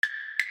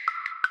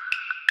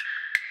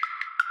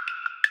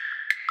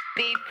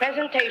The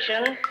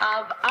presentation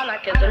of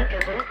anarchism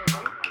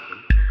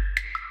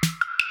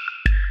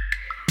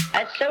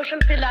as social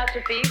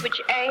philosophy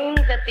which aims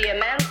at the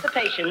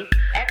emancipation,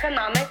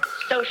 economic,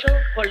 social,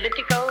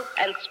 political,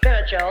 and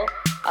spiritual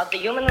of the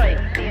human race.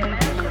 The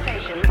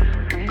emancipation.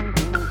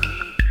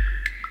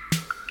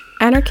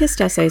 Anarchist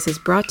Essays is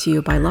brought to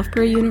you by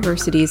Loughborough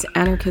University's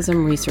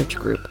Anarchism Research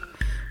Group.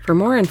 For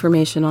more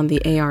information on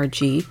the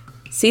ARG,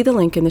 see the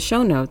link in the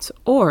show notes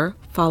or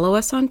follow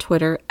us on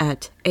Twitter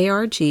at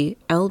ARGLBORO.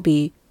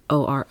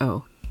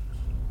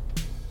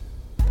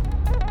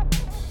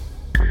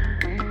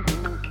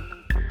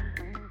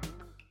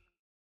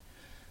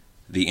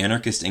 The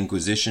Anarchist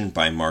Inquisition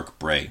by Mark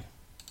Bray.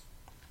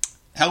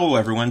 Hello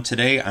everyone,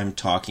 today I'm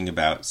talking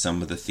about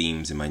some of the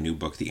themes in my new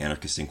book, The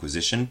Anarchist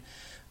Inquisition.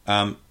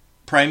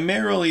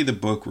 Primarily the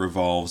book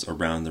revolves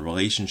around the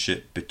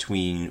relationship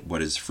between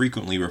what is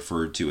frequently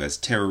referred to as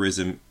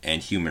terrorism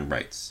and human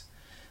rights.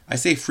 I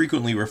say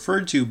frequently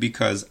referred to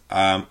because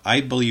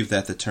I believe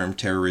that the term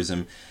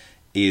terrorism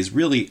is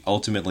really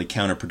ultimately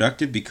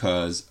counterproductive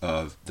because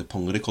of the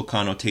political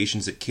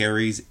connotations it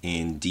carries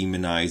in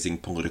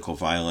demonizing political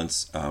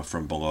violence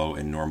from below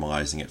and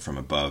normalizing it from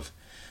above.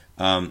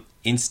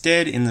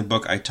 Instead, in the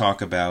book, I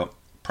talk about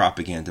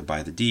propaganda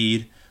by the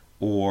deed,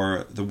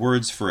 or the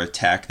words for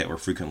attack that were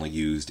frequently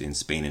used in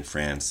Spain and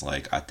France,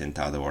 like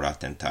atentado or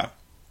atenta.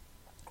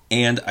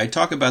 And I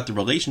talk about the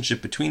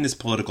relationship between this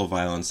political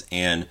violence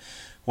and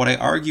what I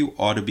argue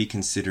ought to be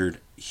considered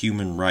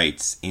human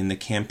rights in the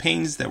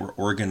campaigns that were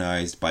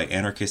organized by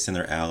anarchists and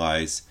their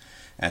allies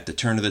at the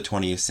turn of the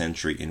 20th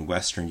century in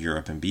Western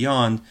Europe and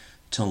beyond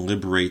to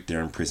liberate their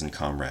imprisoned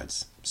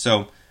comrades.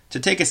 So, to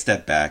take a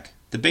step back,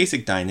 the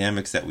basic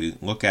dynamics that we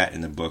look at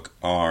in the book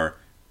are,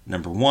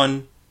 number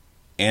one,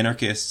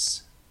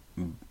 anarchists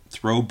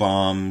throw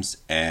bombs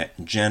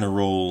at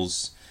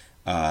generals,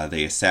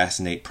 they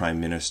assassinate prime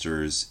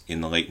ministers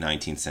in the late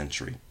 19th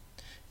century.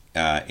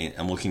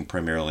 I'm looking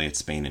primarily at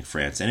Spain and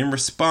France. And in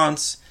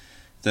response,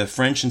 the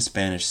French and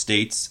Spanish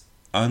states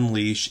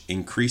unleash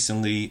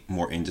increasingly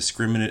more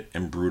indiscriminate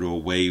and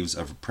brutal waves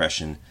of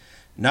oppression,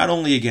 not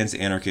only against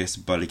anarchists,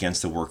 but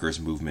against the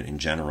workers' movement in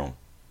general.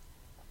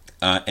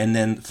 And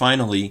then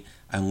finally,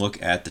 I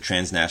look at the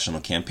transnational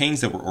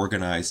campaigns that were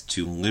organized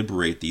to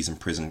liberate these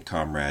imprisoned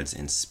comrades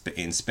in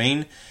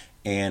Spain,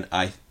 and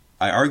I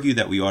argue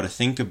that we ought to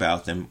think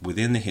about them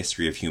within the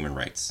history of human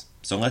rights.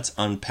 So let's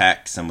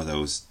unpack some of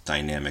those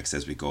dynamics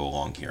as we go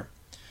along here.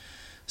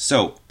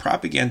 So,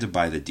 propaganda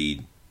by the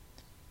deed.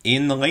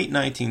 In the late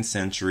 19th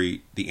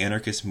century, the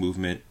anarchist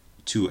movement,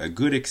 to a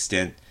good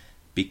extent,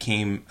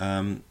 became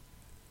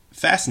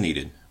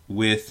fascinated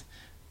with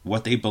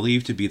what they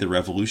believed to be the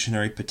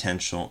revolutionary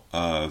potential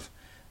of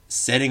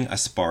setting a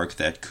spark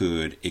that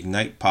could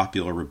ignite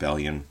popular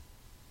rebellion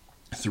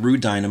through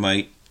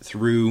dynamite,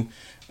 through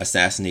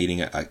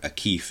assassinating a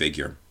key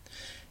figure.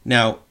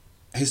 Now,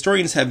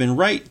 historians have been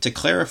right to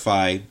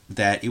clarify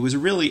that it was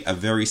really a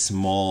very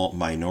small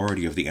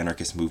minority of the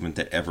anarchist movement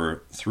that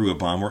ever threw a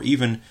bomb or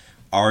even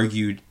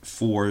argued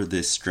for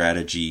this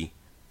strategy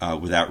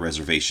without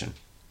reservation.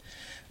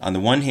 On the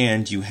one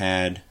hand, you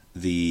had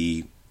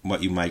the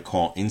what you might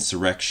call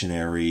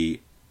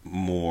insurrectionary,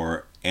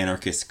 more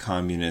anarchist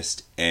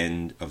communist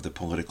end of the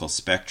political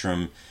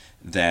spectrum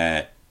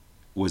that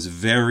was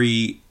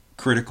very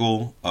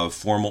critical of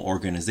formal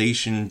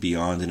organization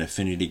beyond an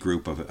affinity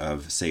group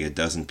of say, a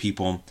dozen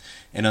people.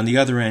 And on the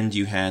other end,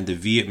 you had the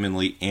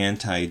vehemently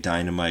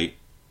anti-dynamite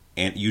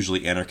and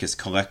usually anarchist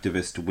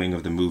collectivist wing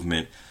of the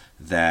movement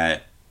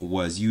that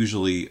was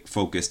usually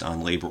focused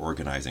on labor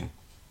organizing.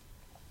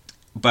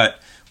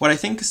 But what I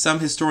think some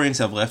historians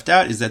have left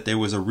out is that there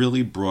was a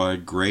really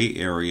broad gray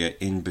area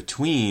in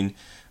between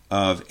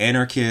of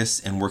anarchists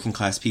and working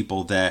class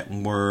people that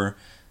were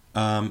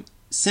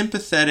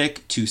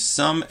sympathetic to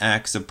some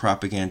acts of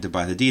propaganda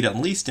by the deed, at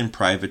least in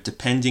private,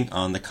 depending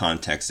on the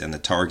context and the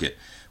target.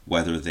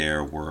 Whether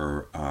there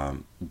were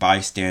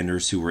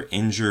bystanders who were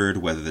injured,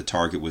 whether the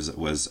target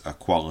was a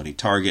quality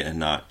target and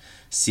not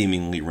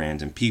seemingly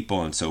random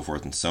people, and so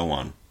forth and so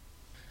on.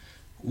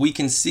 We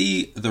can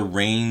see the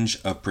range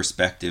of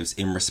perspectives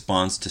in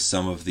response to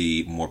some of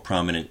the more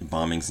prominent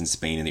bombings in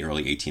Spain in the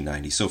early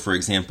 1890s. So, for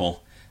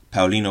example,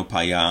 Paulino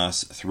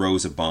Payas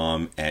throws a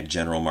bomb at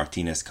General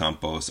Martínez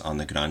Campos on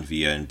the Gran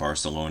Via in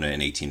Barcelona in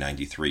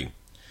 1893.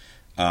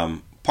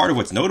 Part of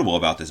what's notable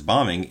about this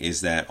bombing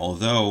is that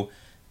although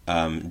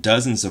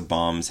dozens of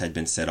bombs had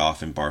been set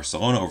off in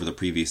Barcelona over the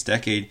previous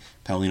decade,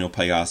 Paulino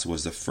Payas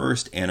was the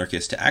first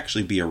anarchist to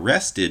actually be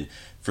arrested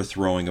for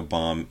throwing a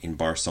bomb in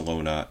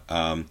Barcelona,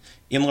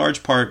 in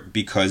large part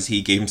because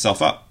he gave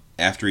himself up.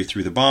 After he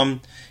threw the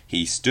bomb,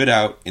 he stood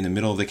out in the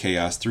middle of the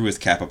chaos, threw his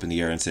cap up in the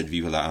air and said,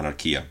 "Viva la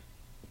anarquía."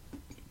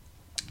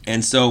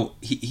 And so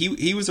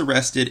he was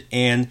arrested,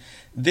 and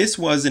this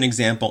was an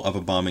example of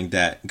a bombing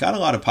that got a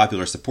lot of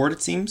popular support,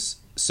 it seems.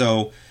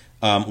 So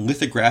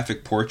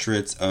lithographic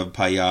portraits of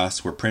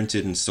Payas were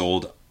printed and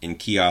sold in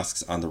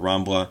kiosks on the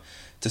Rambla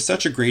to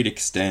such a great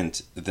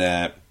extent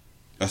that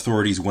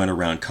authorities went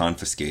around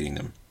confiscating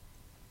them.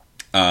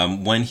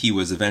 When he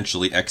was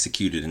eventually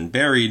executed and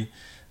buried,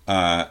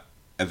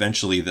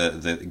 eventually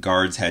the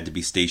guards had to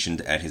be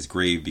stationed at his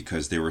grave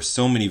because there were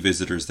so many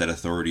visitors that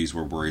authorities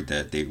were worried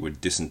that they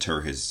would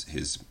disinter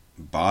his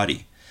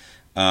body.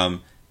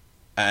 On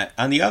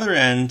the other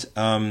end,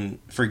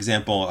 for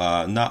example,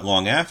 not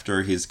long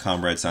after, his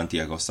comrade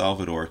Santiago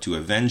Salvador, to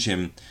avenge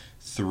him,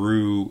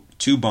 threw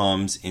 2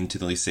 bombs into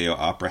the Liceo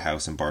Opera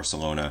House in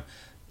Barcelona,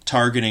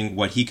 targeting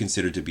what he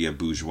considered to be a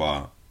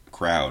bourgeois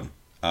crowd.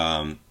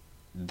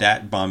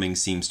 That bombing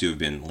seems to have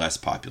been less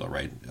popular,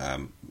 right?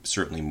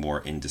 Certainly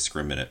more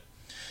indiscriminate.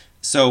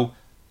 So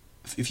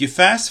if you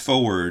fast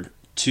forward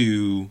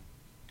to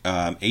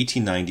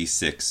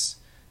 1896,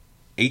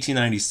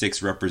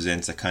 1896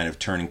 represents a kind of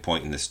turning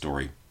point in this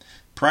story.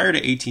 Prior to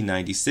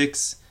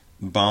 1896,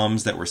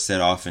 bombs that were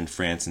set off in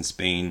France and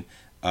Spain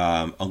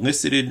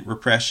elicited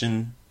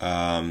repression.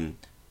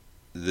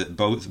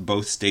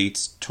 Both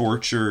states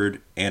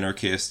tortured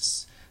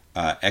anarchists,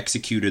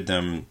 executed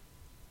them,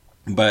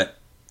 but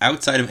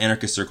outside of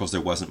anarchist circles, there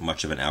wasn't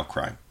much of an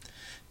outcry.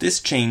 This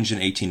changed in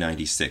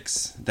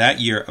 1896. That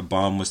year, a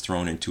bomb was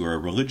thrown into a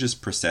religious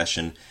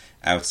procession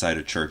outside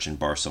a church in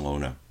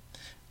Barcelona.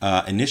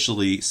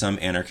 Initially, some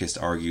anarchists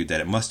argued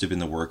that it must have been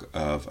the work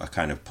of a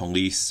kind of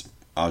police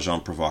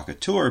agent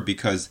provocateur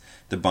because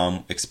the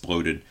bomb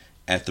exploded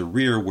at the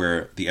rear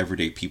where the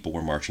everyday people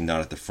were marching,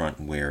 not at the front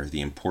where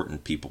the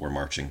important people were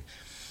marching.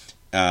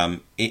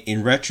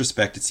 In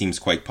retrospect, it seems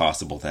quite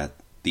possible that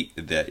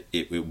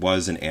it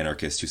was an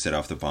anarchist who set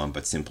off the bomb,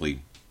 but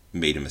simply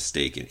made a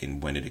mistake in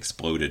when it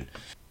exploded.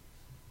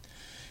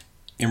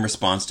 In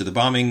response to the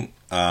bombing,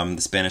 the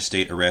Spanish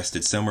state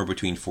arrested somewhere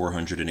between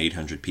 400 and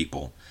 800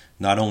 people.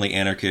 Not only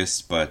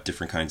anarchists, but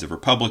different kinds of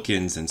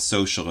Republicans and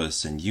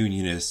socialists and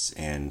unionists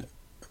and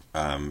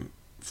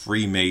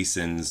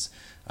Freemasons,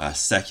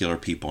 secular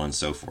people, and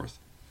so forth.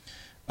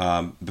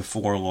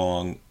 Before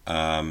long,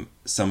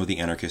 some of the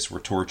anarchists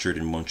were tortured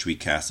in Montjuïc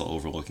Castle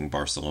overlooking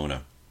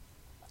Barcelona.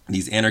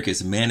 These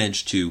anarchists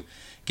managed to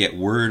get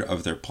word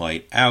of their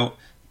plight out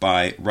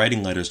by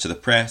writing letters to the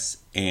press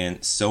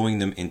and sewing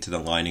them into the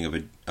lining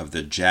of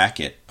the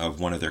jacket of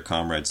one of their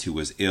comrades who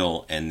was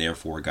ill and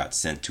therefore got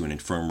sent to an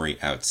infirmary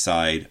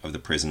outside of the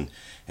prison,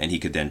 and he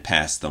could then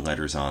pass the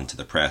letters on to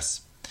the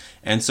press.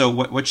 And so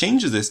what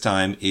changes this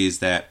time is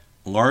that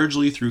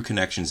largely through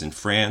connections in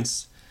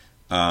France,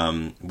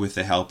 with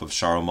the help of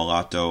Charles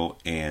Malato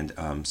and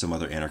some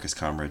other anarchist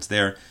comrades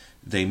there,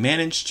 they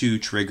managed to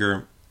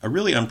trigger a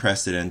really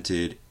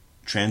unprecedented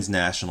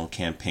transnational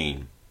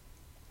campaign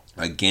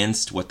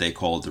against what they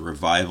called the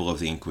revival of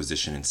the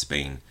Inquisition in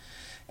Spain.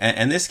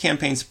 And this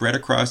campaign spread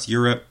across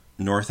Europe,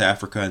 North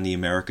Africa, and the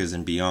Americas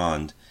and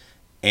beyond.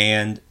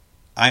 And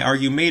I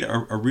argue made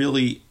a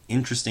really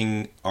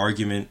interesting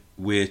argument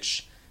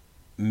which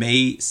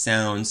may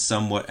sound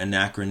somewhat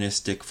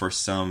anachronistic for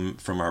some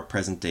from our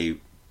present day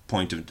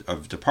point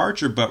of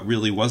departure, but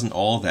really wasn't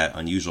all that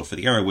unusual for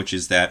the era, which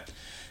is that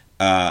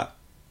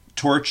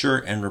torture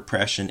and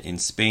repression in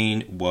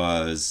Spain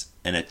was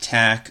an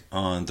attack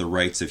on the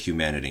rights of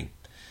humanity.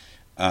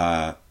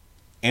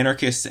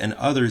 Anarchists and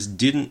others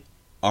didn't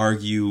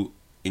argue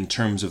in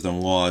terms of the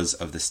laws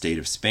of the state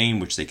of Spain,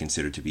 which they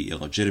considered to be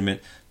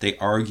illegitimate. They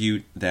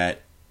argued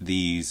that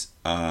these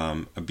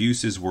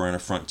abuses were an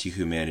affront to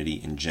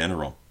humanity in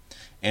general.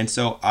 And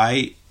so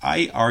I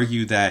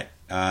argue that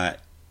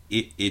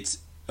it's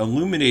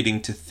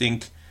illuminating to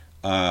think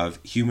of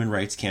human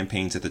rights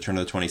campaigns at the turn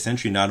of the 20th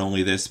century, not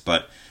only this,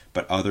 but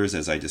others,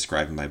 as I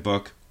describe in my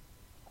book.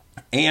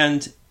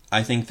 And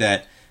I think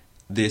that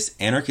this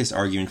anarchist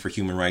argument for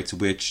human rights,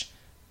 which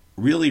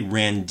really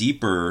ran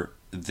deeper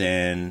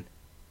than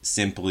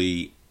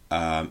simply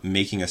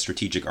making a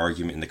strategic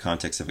argument in the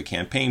context of a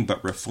campaign,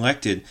 but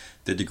reflected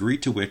the degree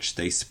to which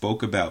they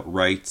spoke about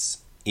rights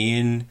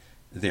in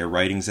their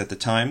writings at the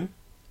time,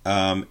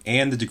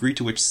 and the degree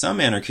to which some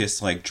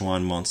anarchists like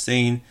Joan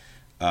Montseny,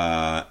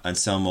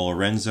 Anselmo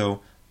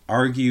Lorenzo,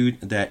 argued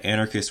that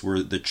anarchists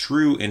were the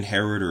true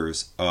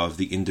inheritors of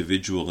the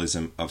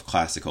individualism of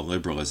classical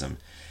liberalism,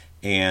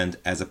 and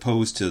as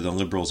opposed to the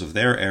liberals of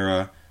their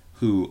era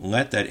who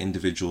let that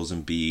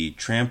individualism be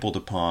trampled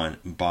upon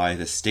by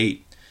the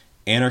state,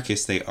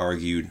 anarchists, they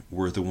argued,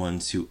 were the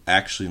ones who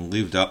actually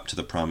lived up to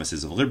the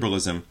promises of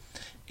liberalism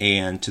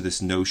and to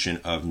this notion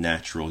of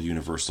natural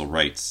universal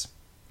rights.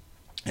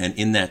 And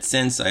in that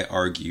sense, I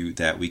argue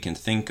that we can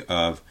think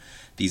of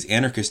these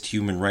anarchist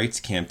human rights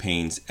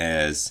campaigns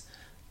as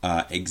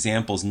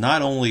examples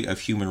not only of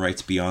human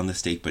rights beyond the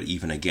state, but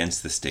even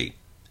against the state,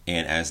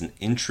 and as an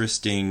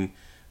interesting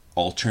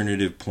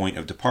alternative point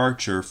of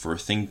departure for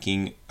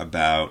thinking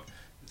about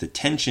the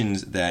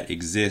tensions that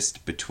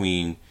exist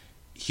between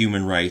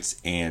human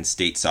rights and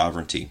state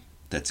sovereignty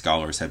that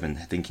scholars have been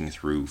thinking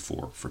through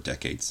for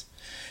decades.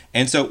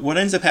 And so what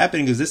ends up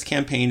happening is this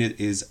campaign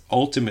is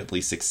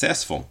ultimately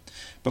successful.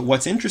 But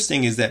what's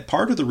interesting is that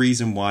part of the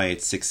reason why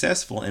it's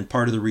successful and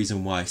part of the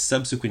reason why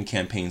subsequent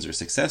campaigns are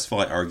successful,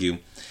 I argue,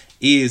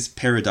 is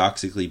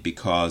paradoxically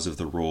because of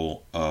the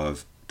role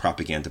of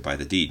propaganda by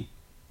the deed.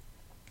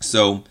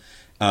 So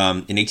In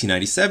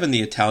 1897,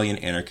 the Italian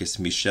anarchist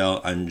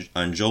Michel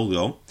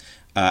Angiolo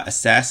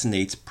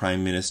assassinates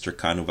Prime Minister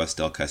Cánovas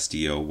del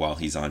Castillo while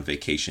he's on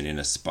vacation in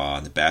a spa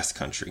in the Basque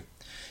Country.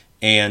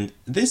 And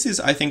this is,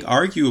 I think,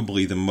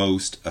 arguably the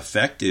most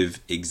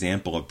effective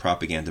example of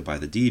propaganda by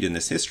the deed in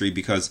this history,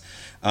 because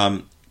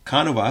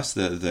Cánovas,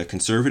 the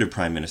conservative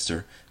prime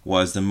minister,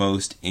 was the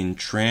most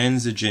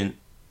intransigent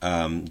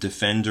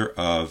defender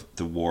of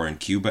the war in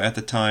Cuba at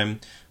the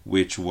time,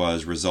 which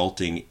was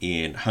resulting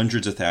in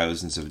hundreds of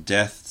thousands of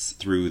deaths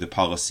through the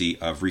policy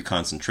of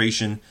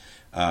reconcentration,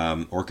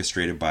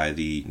 orchestrated by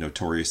the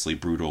notoriously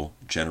brutal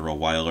General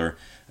Weyler,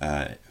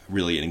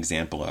 really an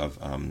example of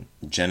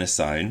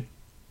genocide,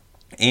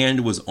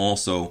 and was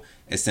also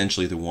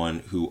essentially the one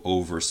who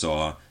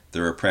oversaw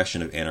the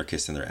repression of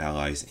anarchists and their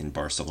allies in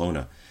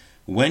Barcelona.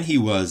 When he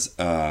was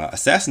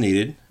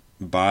assassinated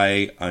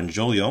by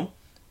Angiolo,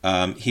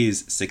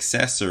 his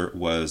successor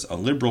was a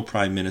liberal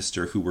prime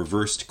minister who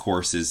reversed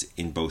courses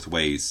in both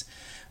ways,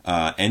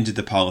 ended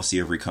the policy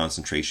of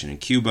reconcentration in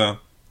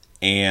Cuba,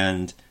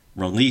 and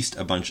released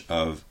a bunch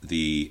of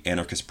the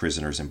anarchist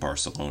prisoners in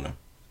Barcelona.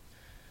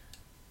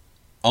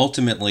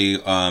 Ultimately,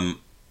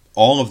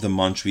 all of the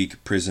Montjuic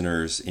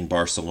prisoners in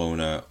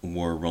Barcelona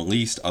were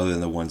released, other than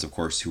the ones, of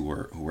course, who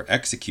were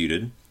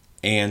executed.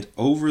 And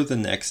over the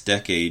next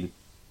decade,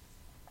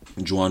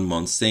 Joan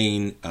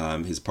Montseny,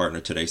 his partner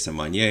Teresa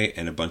Magnier,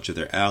 and a bunch of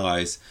their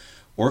allies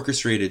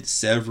orchestrated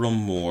several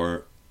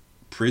more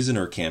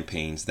prisoner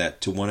campaigns that,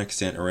 to one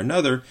extent or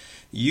another,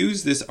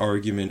 use this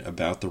argument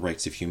about the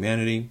rights of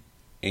humanity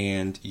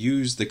and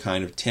use the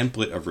kind of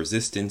template of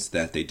resistance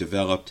that they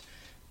developed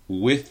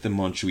with the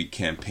Montjuic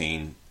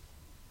campaign,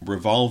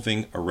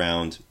 revolving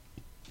around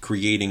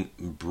creating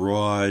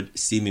broad,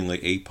 seemingly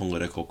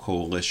apolitical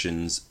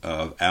coalitions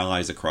of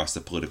allies across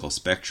the political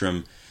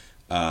spectrum,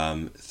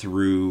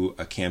 through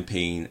a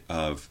campaign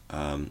of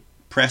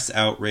press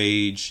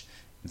outrage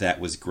that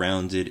was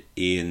grounded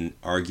in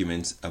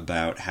arguments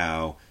about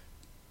how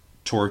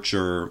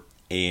torture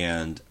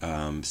and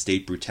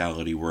state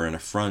brutality were an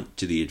affront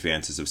to the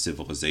advances of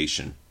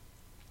civilization,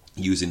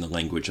 using the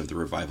language of the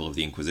revival of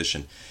the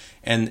Inquisition.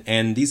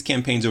 And these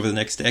campaigns over the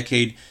next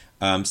decade,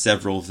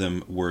 several of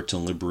them were to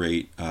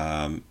liberate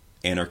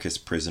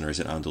anarchist prisoners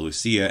in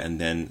Andalusia,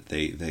 and then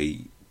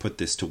they put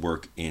this to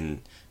work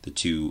in the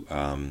two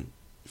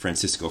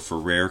Francisco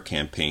Ferrer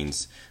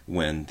campaigns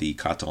when the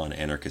Catalan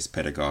anarchist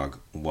pedagogue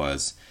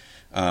was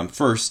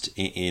first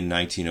in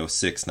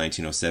 1906,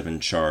 1907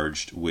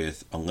 charged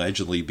with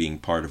allegedly being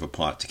part of a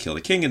plot to kill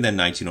the king, and then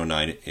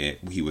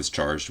 1909 he was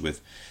charged with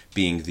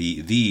being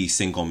the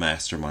single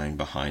mastermind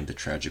behind the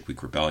Tragic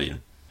Week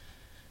Rebellion.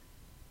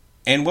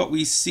 And what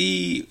we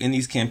see in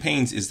these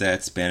campaigns is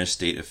that Spanish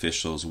state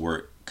officials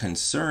were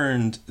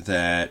concerned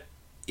that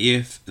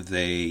if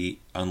they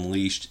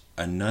unleashed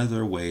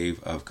another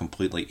wave of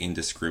completely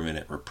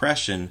indiscriminate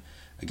repression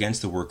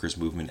against the workers'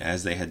 movement,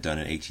 as they had done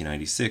in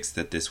 1896,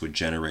 that this would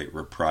generate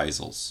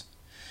reprisals.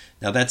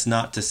 Now, that's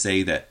not to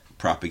say that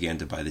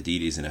propaganda by the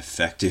deed is an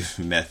effective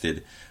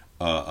method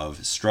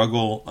of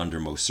struggle under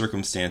most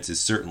circumstances.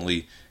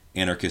 Certainly,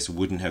 anarchists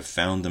wouldn't have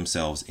found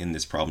themselves in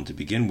this problem to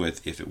begin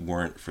with if it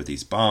weren't for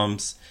these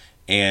bombs.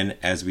 And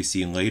as we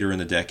see later in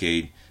the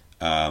decade,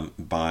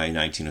 by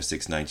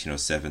 1906,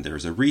 1907, there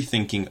was a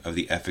rethinking of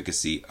the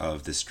efficacy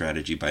of this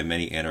strategy by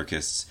many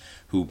anarchists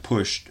who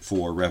pushed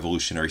for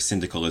revolutionary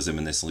syndicalism,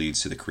 and this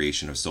leads to the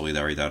creation of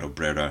Solidaridad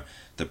Obrera,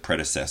 the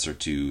predecessor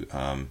to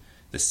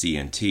the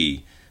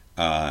CNT.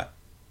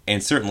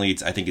 And certainly,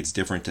 I think it's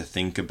different to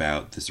think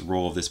about this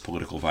role of this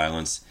political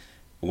violence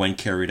when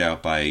carried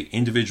out by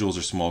individuals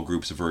or small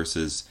groups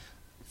versus,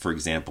 for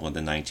example, in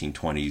the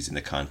 1920s in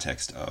the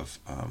context of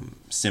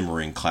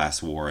simmering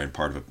class war and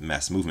part of a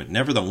mass movement.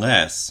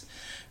 Nevertheless,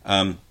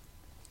 it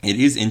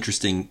is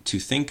interesting to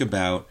think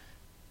about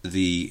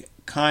the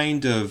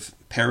kind of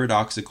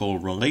paradoxical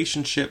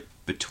relationship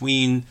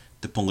between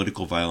the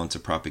political violence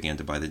of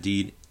propaganda by the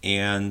deed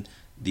and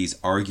these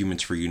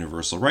arguments for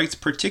universal rights,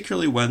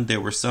 particularly when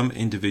there were some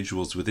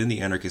individuals within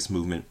the anarchist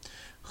movement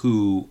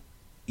who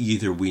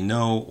either we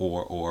know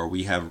or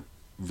we have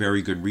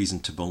very good reason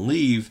to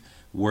believe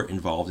were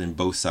involved in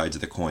both sides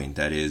of the coin,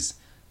 that is,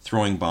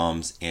 throwing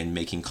bombs and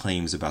making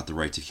claims about the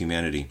rights of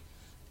humanity.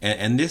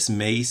 And this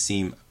may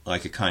seem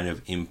like a kind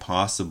of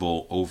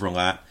impossible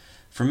overlap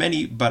for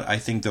many, but I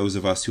think those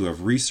of us who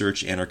have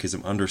researched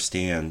anarchism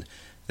understand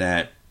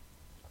that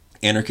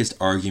anarchist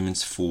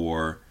arguments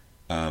for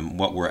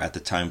what were at the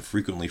time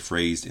frequently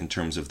phrased in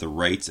terms of the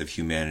rights of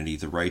humanity,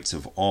 the rights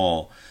of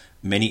all,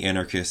 many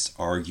anarchists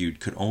argued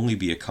could only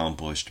be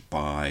accomplished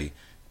by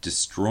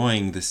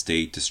destroying the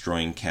state,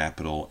 destroying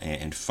capital,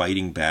 and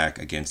fighting back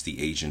against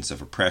the agents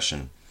of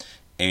oppression.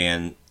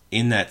 And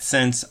in that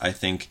sense, I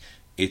think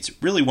it's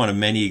really one of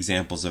many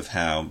examples of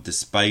how,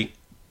 despite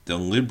the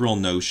liberal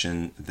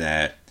notion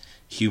that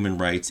human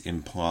rights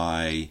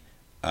imply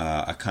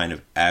a kind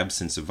of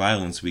absence of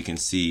violence, we can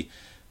see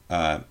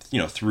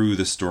through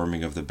the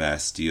storming of the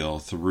Bastille,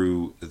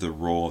 through the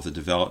role of the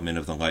development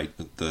of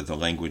the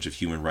language of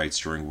human rights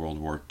during World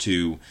War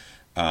II,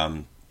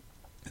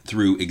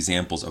 through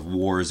examples of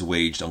wars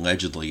waged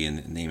allegedly in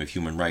the name of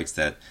human rights,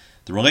 that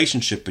the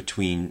relationship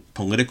between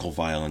political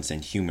violence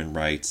and human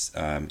rights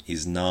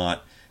is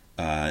not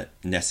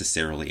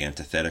necessarily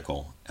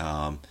antithetical.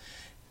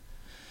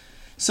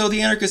 So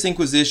the Anarchist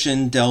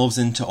Inquisition delves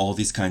into all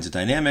these kinds of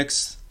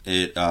dynamics.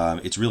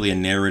 It's really a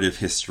narrative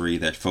history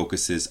that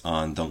focuses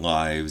on the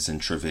lives and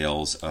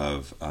travails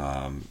of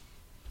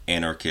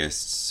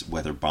anarchists,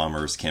 whether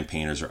bombers,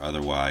 campaigners, or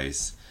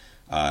otherwise,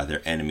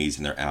 their enemies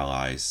and their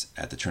allies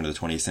at the turn of the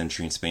 20th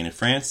century in Spain and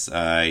France.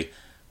 I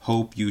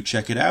hope you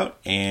check it out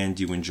and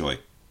you enjoy.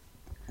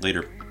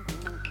 Later.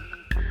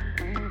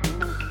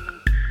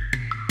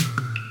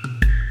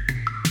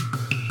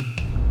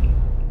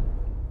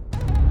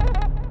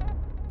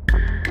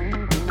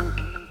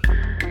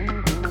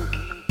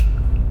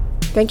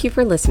 Thank you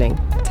for listening.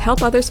 To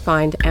help others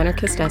find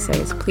Anarchist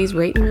Essays, please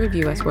rate and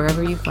review us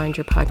wherever you find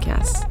your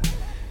podcasts.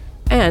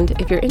 And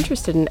if you're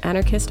interested in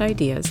anarchist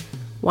ideas,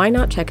 why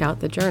not check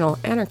out the journal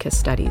Anarchist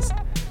Studies?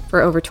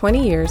 For over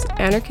 20 years,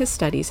 Anarchist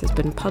Studies has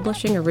been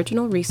publishing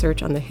original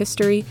research on the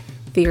history,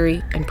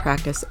 theory, and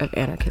practice of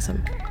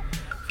anarchism.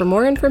 For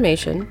more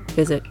information,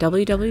 visit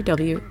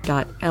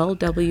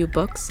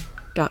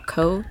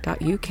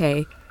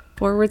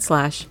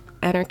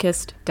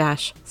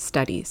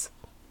www.lwbooks.co.uk/anarchist-studies.